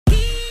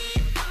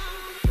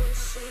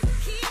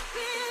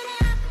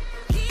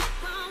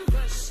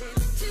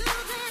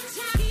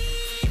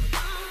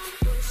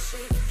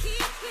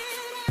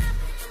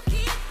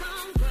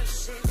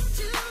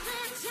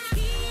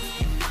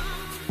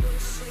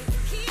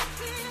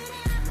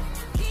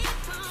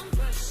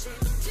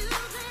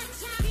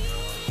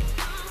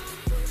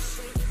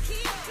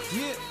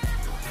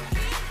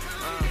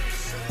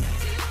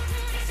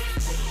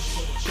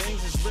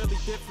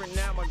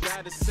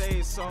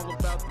it's all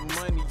about the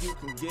money. You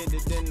can get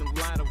it in a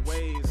lot of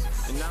ways.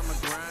 And I'ma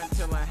grind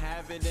till I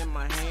have it in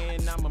my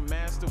hand. I'm a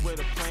master with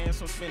a plan,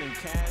 so I'm spending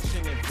cash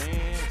in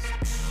advance.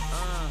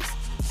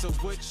 So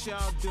what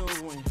y'all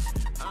doing?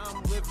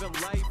 I'm living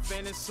life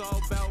and it's all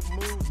about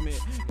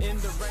movement in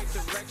the right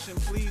direction,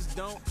 please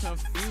don't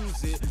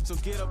confuse it. So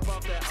get up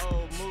off that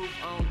old, move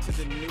on to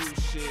the new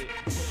shit.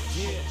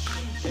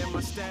 Yeah, and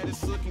my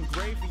status looking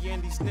gravy,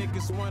 and these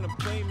niggas wanna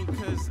play me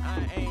cause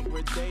I ain't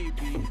where they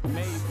be.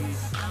 Maybe,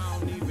 I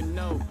don't even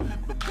know,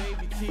 but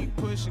baby keep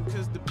pushing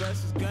cause the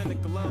best is gonna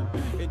glow.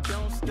 It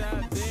don't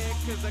stop there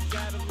cause I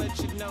gotta let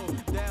you know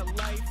that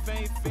life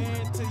ain't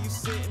fair until you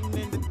sitting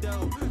in the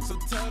dough. So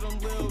tell them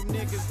little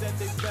niggas that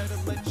they better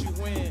let you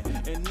win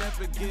and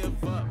never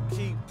give up,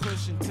 keep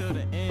pushing till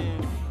the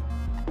end.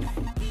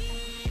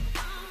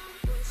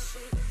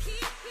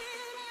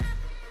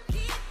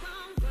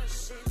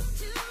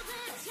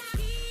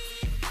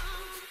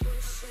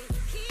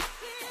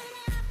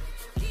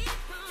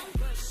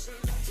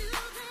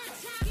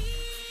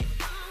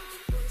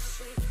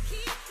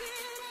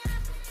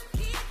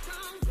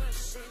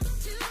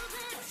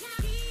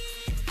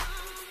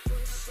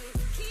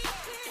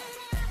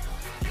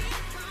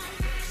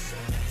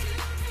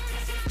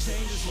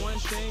 Change is one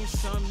thing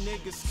some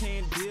niggas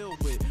can't deal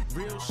with.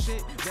 Real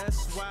shit,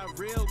 that's why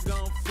real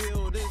gon'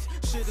 feel this.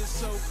 Shit is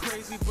so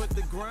crazy, but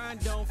the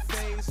grind don't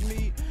faze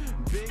me.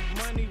 Big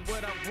money,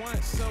 what I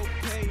want, so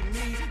pay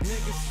me.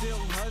 Niggas still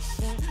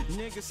hustling,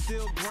 niggas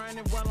still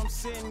grinding while I'm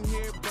sitting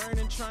here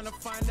burning, trying to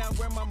find out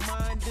where my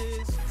mind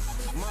is.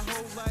 My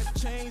whole life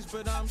changed,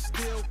 but I'm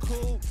still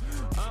cool.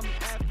 I'm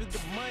after the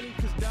money,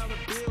 cause dollar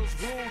bills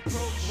rule.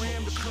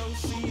 Program to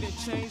proceed and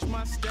change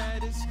my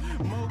status.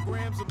 More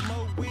grams of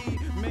more weed,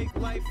 make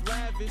life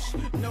lavish.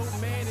 No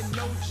man and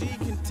no G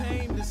can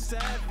tame the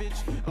savage.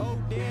 Oh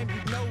damn,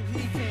 you know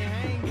he can't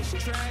hang, it's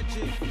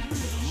tragic.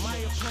 My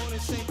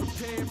opponents ain't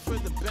prepared for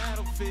the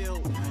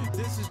battlefield.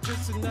 This is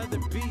just another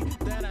beat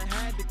that I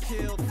had to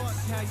kill. Fuck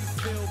how you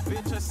feel,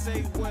 bitch, I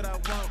say what I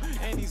want,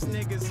 and these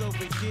niggas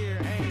over here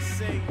ain't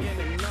saying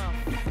enough.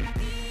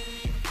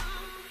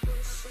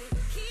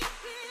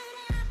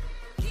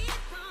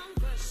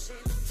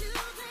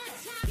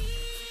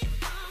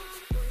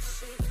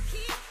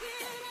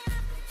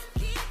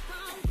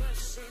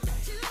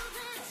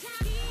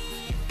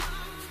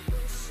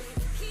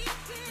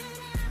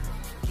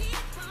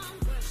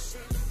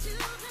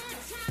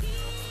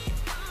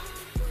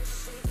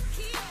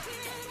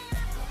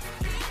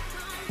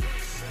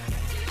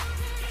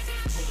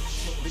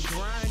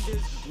 Grind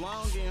is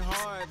long and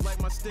hard,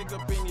 like my stick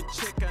up in your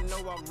chick. I know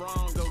I'm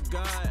wrong, oh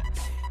God,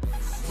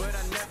 but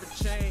I never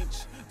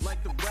change.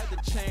 Like the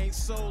weather changed,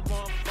 soul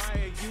on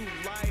fire. You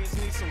liars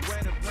need some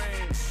wetter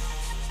rain.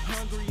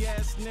 Hungry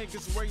ass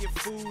niggas, where your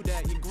food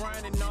at? You're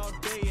grinding all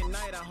day and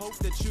night, I hope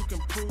that you can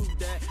prove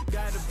that.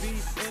 Gotta be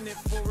in it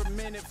for a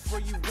minute before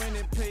you win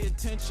it, pay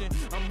attention.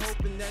 I'm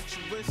hoping that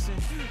you listen.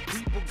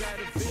 People got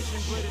a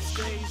vision, but it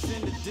stays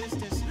in the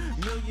distance.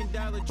 $1 million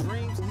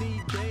dreams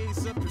need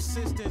days of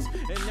persistence,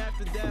 and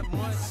after that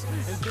months,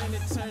 and then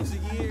it turns to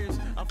years.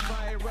 I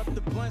fire up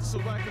the blunt so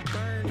I can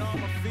burn all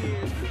my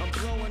fears. I'm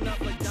blowing up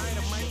like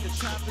dynamite, the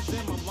top is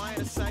in my line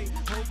of sight.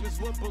 Hope is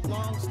what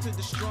belongs to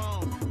the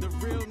strong. The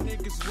real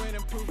niggas win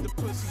and prove the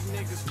pussy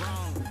niggas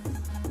wrong.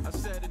 I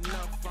said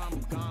enough, I'm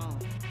gone.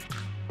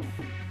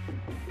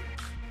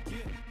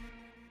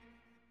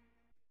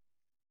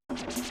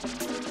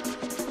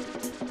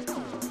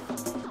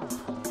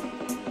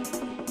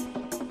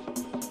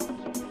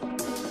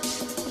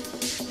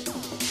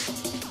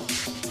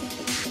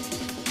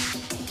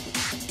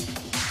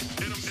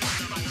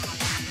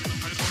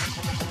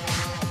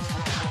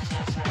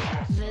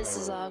 This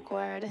is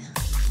awkward.